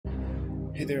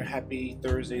Hey there, happy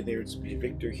Thursday there. It's me,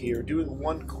 Victor here, doing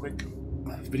one quick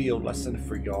video lesson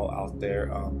for y'all out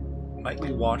there.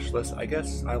 Nightly watch list. I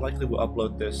guess I likely will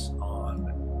upload this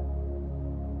on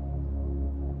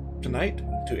tonight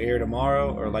to air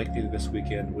tomorrow, or likely this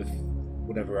weekend with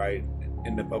whatever I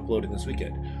end up uploading this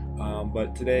weekend.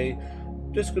 But today,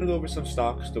 just gonna go over some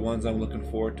stocks, the ones I'm looking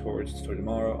forward towards for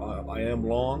tomorrow. I am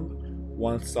long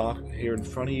one stock here in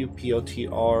front of you,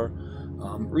 POTR.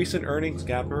 Recent earnings,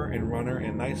 gapper and runner,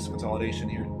 and nice consolidation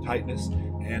here, tightness,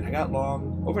 and I got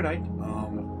long overnight.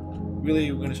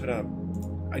 Really, we're going to try to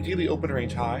ideally open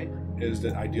range high is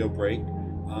the ideal break.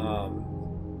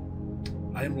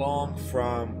 I am long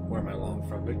from, where am I long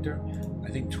from, Victor? I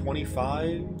think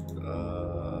 25.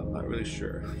 Not really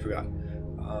sure. I forgot.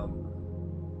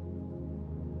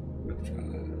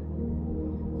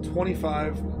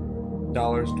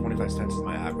 25.25 is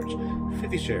my average.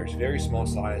 50 shares, very small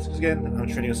size. Because again, I'm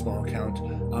trading a small account.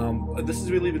 This has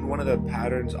really been one of the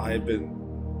patterns I've been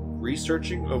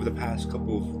researching over the past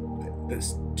couple of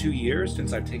 2 years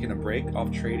since I've taken a break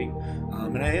off trading.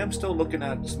 And I am still looking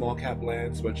at small cap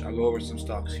lands, which I'll go over some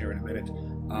stocks here in a minute.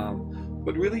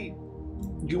 But really,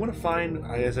 you want to find,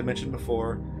 as I mentioned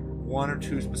before, one or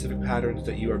two specific patterns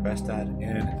that you are best at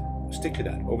and stick to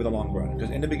that over the long run.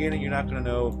 Because in the beginning, you're not going to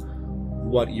know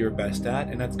what you're best at,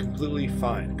 and that's completely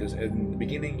fine, because in the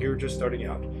beginning you're just starting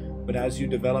out. But as you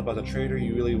develop as a trader,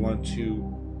 you really want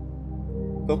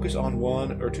to focus on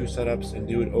one or two setups and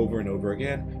do it over and over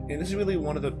again. And this is really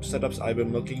one of the setups I've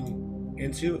been looking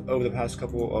into over the past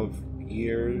couple of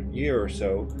year or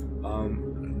so.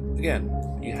 Again,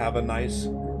 you have a nice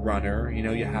runner,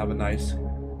 you have a nice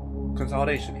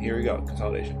consolidation. Here we go,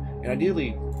 consolidation. And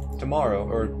ideally tomorrow,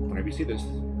 or whenever you see this,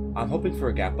 I'm hoping for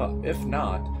a gap up. If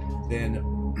not, then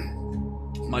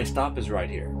my stop is right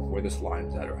here, where this line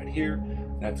is at right here.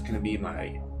 That's going to be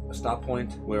my stop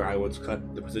point where I would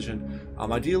cut the position.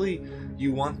 Ideally,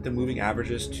 you want the moving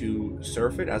averages to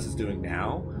surf it as it's doing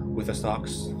now with the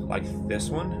stocks like this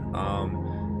one.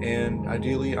 And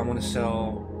ideally, I want to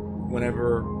sell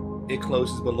whenever it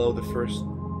closes below the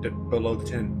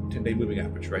 10-day moving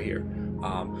average right here.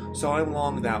 So I'm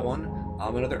long that one.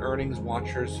 Another earnings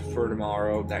watchers for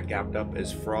tomorrow that gapped up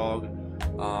is Frog.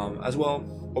 As well,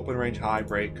 open range high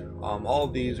break. All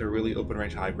of these are really open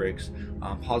range high breaks.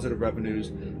 Positive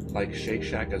revenues like Shake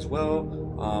Shack as well.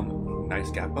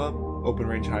 Nice gap up, open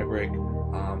range high break.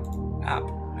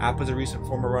 App is a recent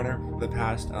former runner for the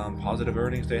past. Positive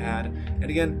earnings they had. And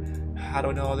again, how do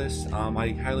I know all this? I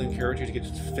highly encourage you to get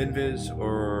Finviz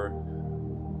or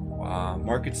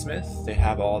MarketSmith. They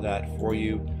have all that for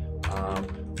you.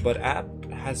 But App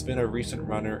has been a recent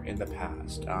runner in the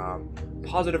past.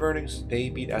 Positive earnings,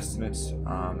 they beat estimates,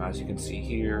 as you can see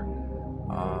here,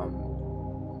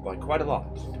 by quite a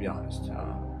lot, to be honest.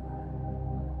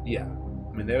 Yeah,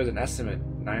 I mean, there was an estimate,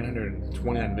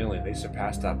 929 million. They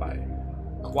surpassed that by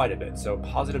quite a bit. So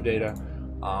positive data,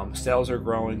 sales are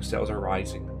growing, sales are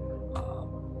rising.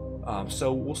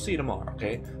 So we'll see tomorrow,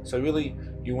 okay? So really,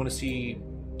 you want to see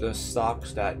the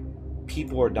stocks that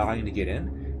people are dying to get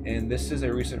in. And this is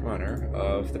a recent runner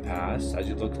of the past. As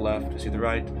you look left to see the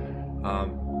right,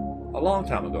 a long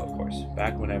time ago, of course,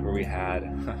 back whenever we had,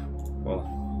 well,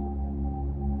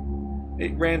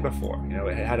 it ran before,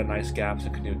 it had a nice gap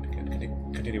to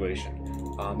continuation.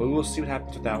 But we will see what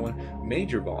happens with that one.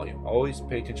 Major volume, always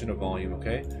pay attention to volume,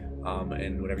 okay?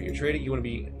 And whenever you're trading, you want to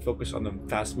be focused on the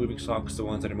fast moving stocks, the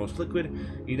ones that are most liquid.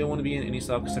 You don't want to be in any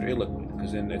stocks that are illiquid,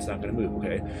 because then it's not going to move,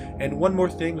 okay? And one more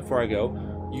thing before I go,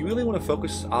 you really want to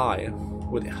focus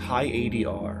with high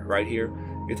ADR right here.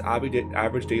 It's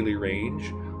average daily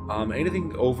range.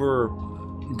 Anything over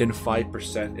than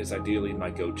 5% is ideally my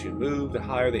go-to move. The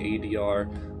higher the ADR,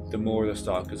 the more the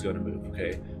stock is going to move,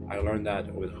 okay? I learned that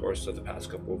over the course of the past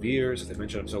couple of years. As I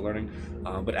mentioned, I'm still learning.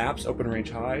 But apps, open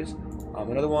range highs.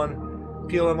 Another one,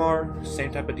 PLMR, same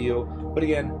type of deal. But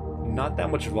again, not that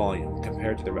much volume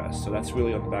compared to the rest. So that's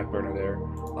really on the back burner there.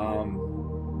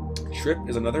 Trip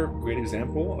is another great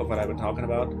example of what I've been talking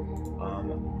about.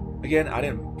 Again, I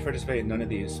didn't participate in none of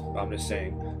these, but I'm just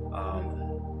saying.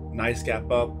 Nice gap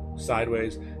up,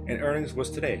 sideways, and earnings was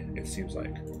today, it seems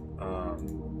like.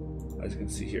 As you can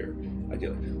see here,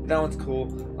 ideally. That one's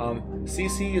cool.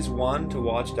 CC is one to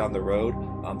watch down the road.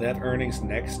 They have earnings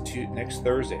next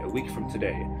Thursday, a week from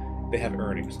today. They have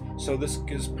earnings. So this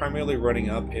is primarily running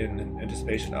up in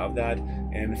anticipation of that.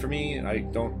 And for me,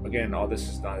 again, all this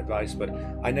is not advice, but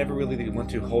I never really want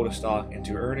to hold a stock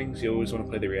into earnings. You always want to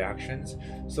play the reactions.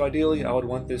 So ideally, I would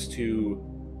want this to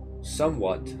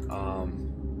somewhat,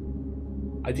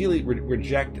 ideally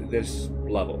reject this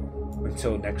level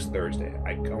until next Thursday.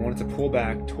 I want it to pull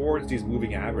back towards these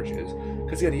moving averages,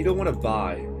 Because again, you don't want to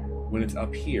buy when it's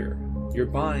up here. You're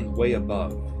buying way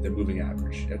above the moving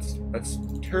average. That's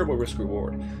terrible risk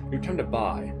reward. Your time to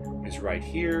buy is right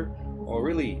here, or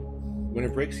really when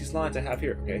it breaks these lines I have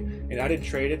here, okay? And I didn't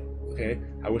trade it, okay?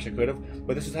 I wish I could have,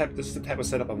 but this is the type of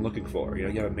setup I'm looking for. You know,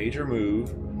 you have a major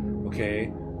move,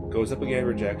 okay, goes up again,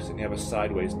 rejects, and you have a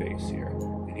sideways base here.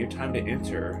 And your time to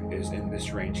enter is in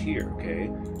this range here, okay?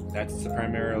 That's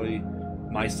primarily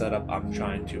my setup I'm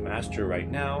trying to master right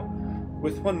now.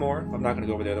 With one more, I'm not going to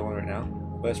go over the other one right now,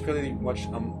 but that's pretty much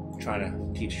I'm trying to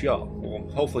teach y'all. Well,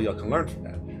 hopefully y'all can learn from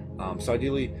that. So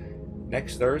ideally,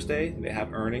 next Thursday they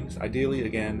have earnings. Ideally,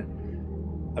 again,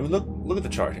 I mean, look at the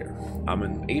chart here. I'm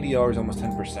in ADR is almost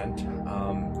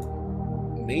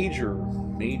 10%.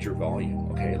 Major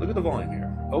volume. Okay, look at the volume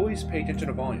here. Always pay attention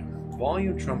to volume.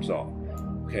 Volume trumps all.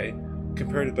 Okay,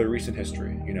 compared to the recent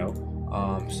history, you know.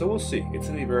 So we'll see. It's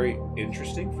gonna be very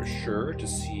interesting for sure to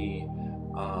see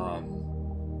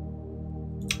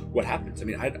what happens. I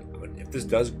mean, if this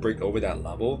does break over that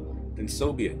level, then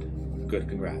so be it. Good,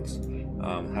 congrats.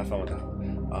 Have fun with that.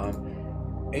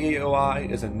 AOI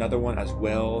is another one as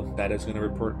well that is going to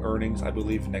report earnings, I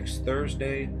believe, next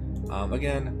Thursday.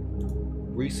 Again,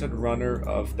 recent runner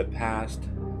of the past,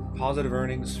 positive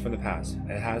earnings from the past.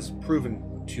 It has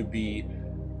proven to be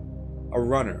a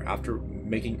runner after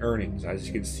making earnings, as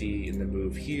you can see in the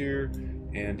move here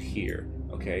and here.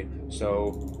 Okay,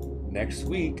 so next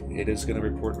week it is going to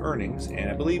report earnings,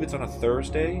 and I believe it's on a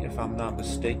Thursday, if I'm not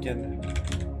mistaken.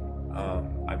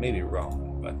 I may be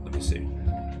wrong, but let me see.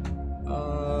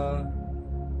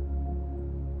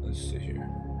 Let's see here.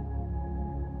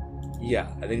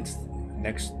 Yeah, I think it's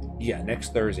next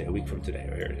Thursday, a week from today.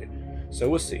 Right here. So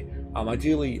we'll see.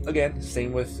 Ideally, again,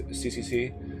 same with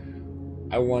CCC.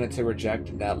 I wanted to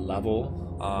reject that level,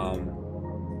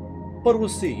 but we'll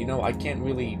see. You know, I can't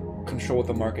really control what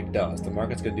the market does. The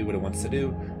market's going to do what it wants to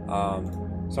do.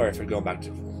 Sorry for going back to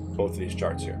both of these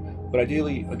charts here, but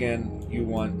ideally, again,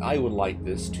 I would like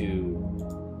this to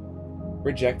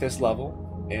reject this level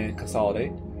and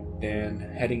consolidate. Then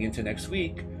heading into next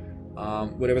week,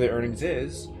 whatever the earnings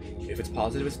is, if it's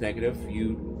positive, it's negative,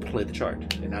 you play the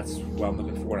chart, and that's what I'm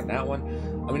looking for on that one.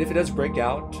 I mean, if it does break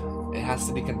out, it has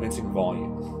to be convincing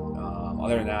volume.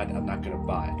 Other than that, I'm not going to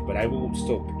buy it, but I will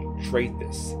still trade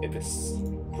this if it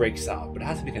breaks out, but it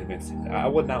has to be convincing. I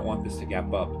would not want this to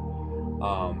gap up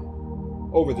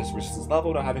over this resistance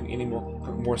level without having any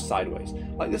more sideways.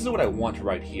 Like, this is what I want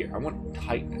right here. I want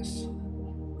tightness.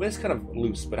 But it's kind of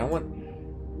loose, but I want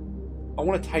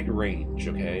a tight range,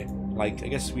 okay? Like, I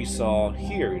guess we saw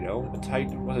here, you know, a tight,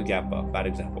 was a gap up, bad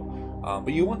example.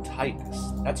 But you want tightness.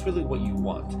 That's really what you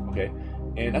want, okay?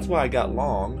 And that's why I got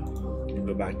long, you can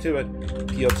go back to it,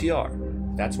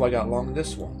 POTR. That's why I got long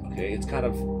this one, okay? It's kind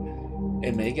of,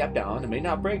 it may gap down, it may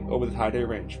not break over the high day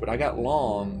range, but I got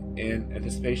long in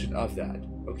anticipation of that,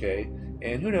 okay?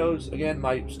 And who knows, again,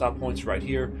 my stop point's right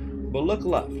here, but look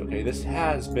left, okay? This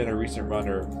has been a recent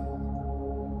runner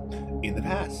in the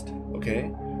past, okay?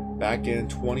 Back in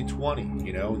 2020,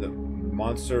 you know, the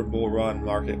monster bull run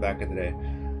market back in the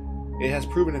day. It has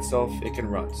proven itself it can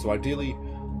run. So ideally,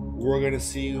 we're going to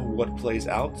see what plays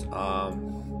out.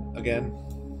 Again,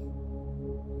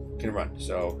 can run.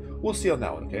 So we'll see on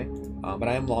that one, okay? But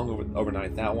I am long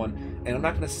overnight that one, and I'm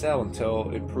not going to sell until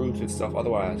it proves itself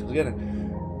otherwise. Because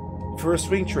again, for a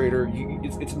swing trader,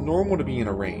 it's normal to be in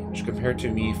a range compared to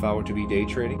me if I were to be day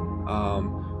trading.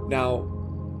 Now,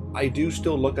 I do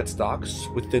still look at stocks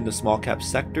within the small cap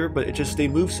sector, but they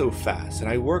move so fast, and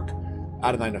I work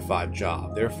at a 9-to-5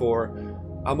 job. Therefore,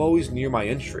 I'm always near my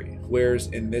entry. Whereas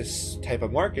in this type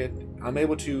of market, I'm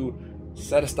able to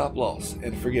set a stop loss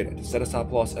and forget it. Set a stop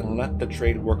loss and let the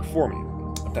trade work for me,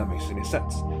 if that makes any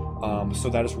sense. So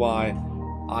that is why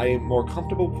I'm more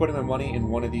comfortable putting my money in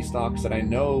one of these stocks that I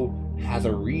know has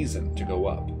a reason to go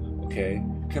up, okay?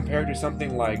 Compared to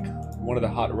something like one of the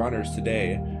hot runners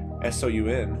today,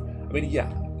 SOUN. I mean, yeah,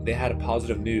 they had a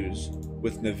positive news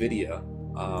with NVIDIA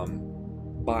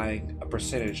buying a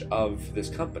percentage of this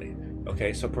company.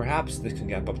 Okay, so perhaps this can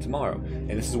gap up tomorrow.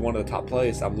 And this is one of the top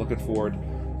plays I'm looking forward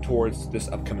towards this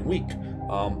upcoming week.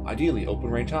 Ideally, open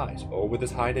range highs. Over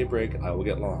this high day break, I will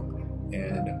get long.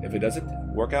 And if it doesn't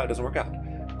work out, it doesn't work out.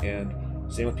 And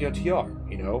same with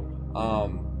POTR, you know.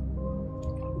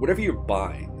 Whatever you're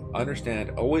buying,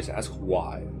 understand, always ask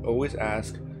why. Always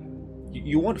ask,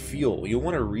 you want fuel, you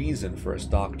want a reason for a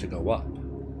stock to go up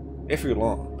if you're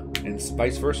long. And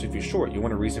vice versa, if you're short, you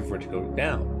want a reason for it to go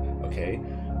down, okay?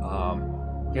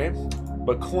 Okay,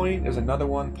 but coin is another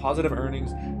one, positive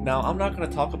earnings. Now, I'm not going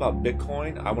to talk about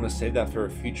Bitcoin. I want to save that for a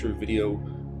future video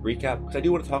recap, because I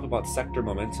do want to talk about sector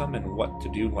momentum and what to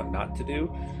do and what not to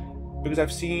do, because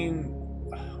I've seen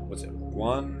what's it,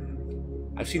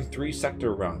 I've seen 3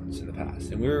 sector runs in the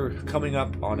past, and we're coming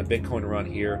up on a Bitcoin run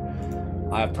here.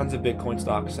 I have tons of Bitcoin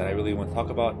stocks that I really want to talk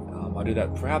about. I'll do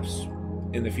that perhaps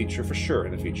in the future, for sure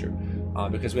in the future,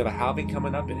 because we have a halving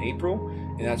coming up in April,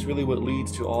 and that's really what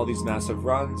leads to all these massive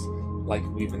runs like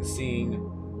we've been seeing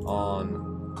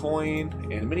on Coin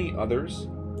and many others.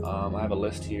 I have a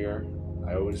list here.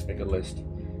 I always make a list,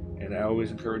 and I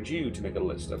always encourage you to make a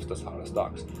list of the hottest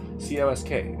stocks.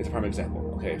 COSK is a prime example.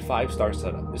 Okay, 5-star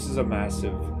setup. This is a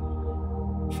massive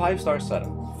 5-star setup.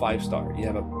 5-star. You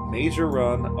have a major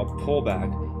run, a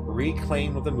pullback,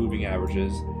 reclaim of the moving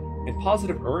averages, and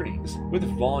positive earnings with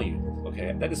volume.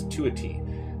 Okay, that is to a T.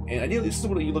 And ideally, this is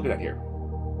what you're looking at here.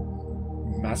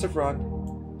 Massive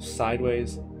run,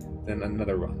 sideways, then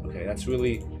another run. Okay, that's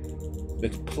really the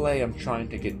play I'm trying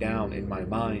to get down in my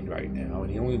mind right now,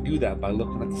 and you only do that by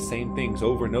looking at the same things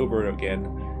over and over again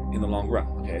in the long run.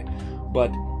 Okay,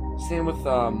 but same with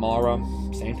Mara,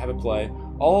 same type of play.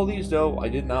 All of these though, I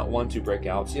did not want to break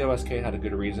out. COSK had a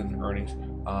good reason, earnings,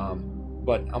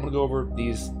 but I'm gonna go over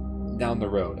these down the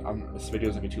road. This video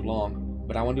is gonna be too long,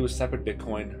 but I want to do a separate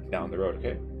Bitcoin down the road.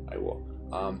 Okay, I will.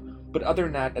 But other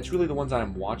than that, that's really the ones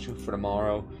I'm watching for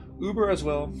tomorrow. Uber as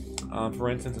well, for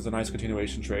instance, is a nice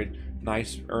continuation trade,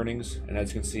 nice earnings, and as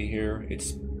you can see here,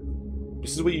 this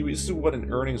is what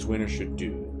an earnings winner should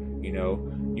do. You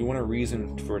know, you want a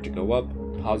reason for it to go up,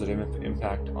 positive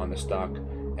impact on the stock.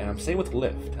 And same with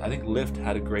Lyft. I think Lyft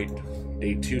had a great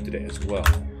day 2 today as well.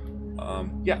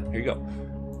 Yeah, here you go.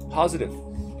 Positive.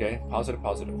 Okay, positive. I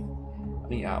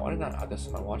mean, why did I not add this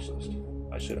to my watch list?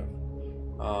 I should have.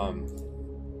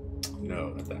 No,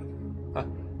 not that. Huh.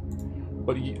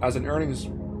 But as an earnings,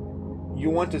 you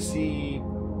want to see,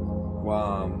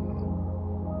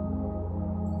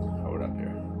 hold up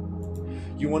here.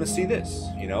 You want to see this,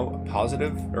 you know,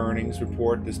 positive earnings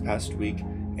report this past week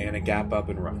and a gap up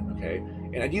and run, okay?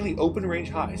 And ideally open range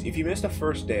highs. If you missed the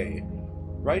first day,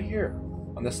 right here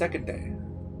on the second day,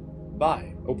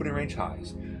 buy open range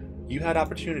highs. You had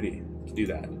opportunity to do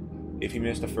that. If you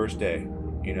missed the first day,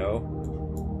 you know,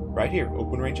 right here,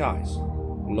 open range highs.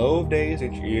 Low of day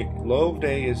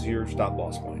is your stop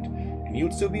loss point, and you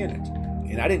would still be in it.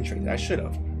 And I didn't trade it. I should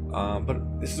have.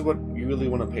 But this is what you really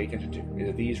want to pay attention to,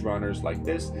 is these runners like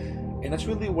this. And that's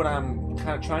really what I'm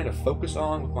kind of trying to focus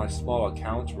on with my small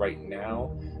accounts right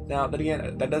now. Now, that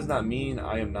again, that does not mean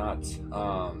I am not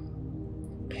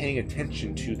paying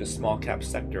attention to the small cap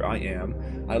sector. I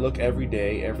am. I look every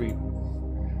day,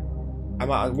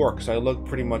 I'm at work, so I look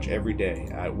pretty much every day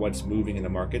at what's moving in the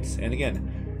markets. And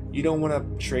again, you don't want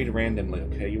to trade randomly,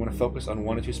 okay? You want to focus on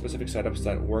 1 or 2 specific setups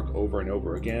that work over and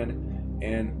over again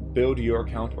and build your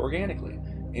account organically.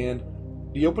 And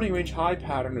the opening range high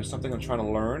pattern is something I'm trying to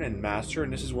learn and master,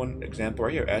 and this is one example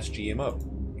right here, SGMO.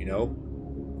 You know,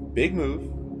 big move,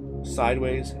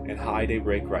 sideways, and high day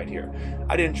break right here.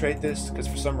 I didn't trade this because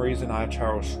for some reason I have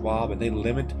Charles Schwab, and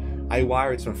I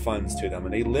wired some funds to them,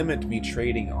 and they limit me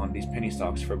trading on these penny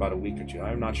stocks for about a week or 2.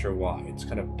 I'm not sure why. It's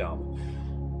kind of dumb.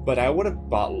 But I would have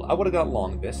got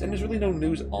long this, and there's really no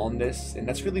news on this, and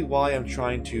that's really why I'm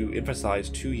trying to emphasize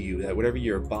to you that whatever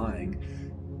you're buying,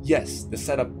 yes, the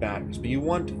setup matters, but you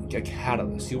want a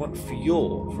catalyst, you want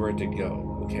fuel for it to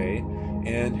go, okay?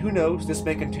 And who knows, this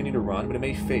may continue to run, but it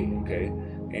may fade, okay?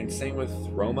 And same with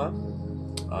Roma,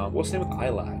 same with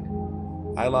ILAG.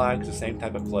 ILAG is the same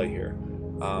type of play here.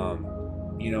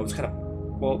 You know, it's kind of,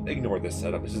 well, ignore this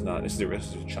setup. This is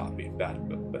choppy and bad,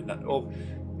 but not, well,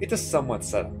 it's a somewhat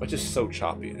setup, but just so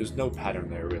choppy. There's no pattern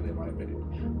there, really, in my opinion.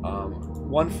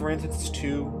 One, for instance,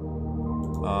 2,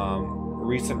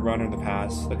 recent run in the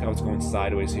past. Look how it's going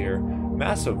sideways here.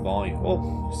 Massive volume.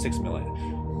 Oh, 6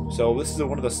 million. So this is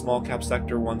one of the small cap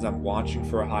sector ones I'm watching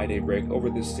for a high day break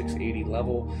over this 680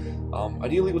 level.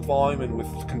 Ideally with volume and with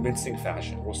convincing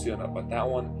fashion. We'll see about that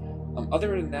one.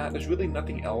 Other than that, there's really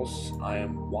nothing else I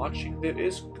am watching. There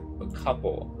is a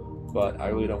couple, but I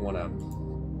really don't want to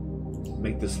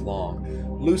make this long.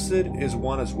 Lucid is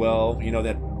one as well. You know,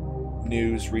 that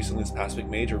news recently this past week,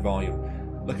 major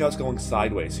volume. Look how it's going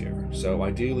sideways here. So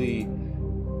ideally,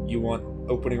 you want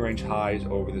opening range highs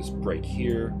over this break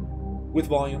here with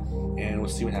volume, and we'll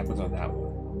see what happens on that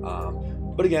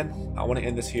one. But again, I want to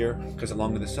end this here because the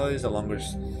longer this is, the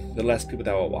less people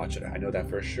that will watch it. I know that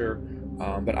for sure.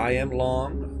 But I am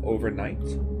long overnight.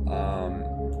 How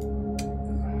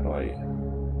do I?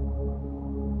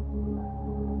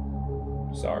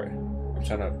 Sorry, I'm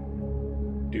trying to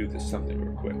do this something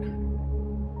real quick.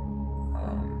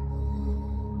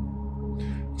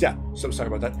 Yeah, so sorry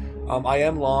about that. I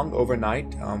am long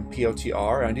overnight,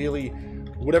 POTR. Ideally,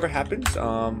 whatever happens,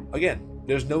 again,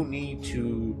 there's no need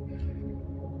to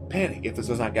panic if this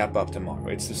does not gap up tomorrow.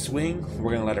 It's the swing.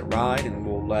 We're gonna let it ride, and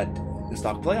we'll let the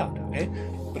stock play out. Okay.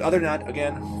 But other than that,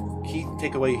 again, key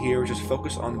takeaway here is just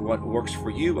focus on what works for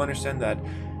you. Understand that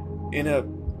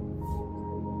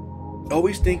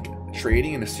always think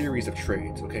trading in a series of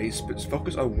trades. Okay.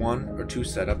 Focus on 1 or 2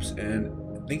 setups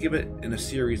and think of it in a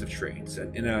series of trades.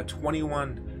 And in a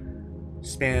 21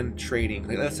 span trading,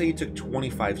 like let's say you took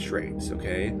 25 trades.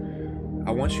 Okay.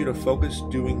 I want you to focus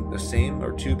doing the same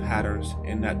or 2 patterns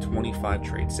in that 25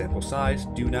 trade sample size.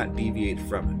 Do not deviate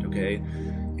from it, okay?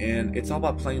 And it's all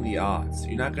about playing the odds.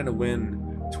 You're not going to win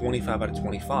 25 out of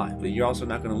 25, but you're also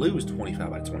not going to lose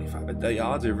 25 out of 25. But the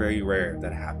odds are very rare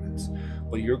that happens.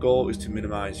 But your goal is to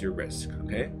minimize your risk,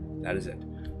 okay? That is it.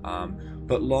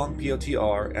 But long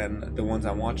POTR and the ones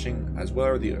I'm watching as well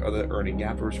are the other earning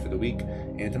gappers for the week.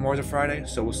 And tomorrow's a Friday,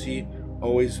 so we'll see.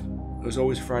 There's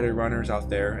always Friday runners out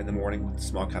there in the morning with the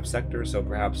small cap sector, so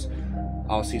perhaps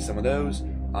I'll see some of those.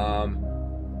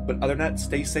 But other than that,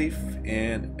 stay safe.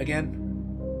 And again,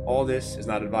 all this is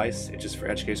not advice, it's just for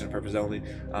educational purposes only.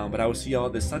 But I will see y'all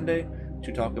this Sunday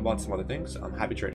to talk about some other things. Happy trading.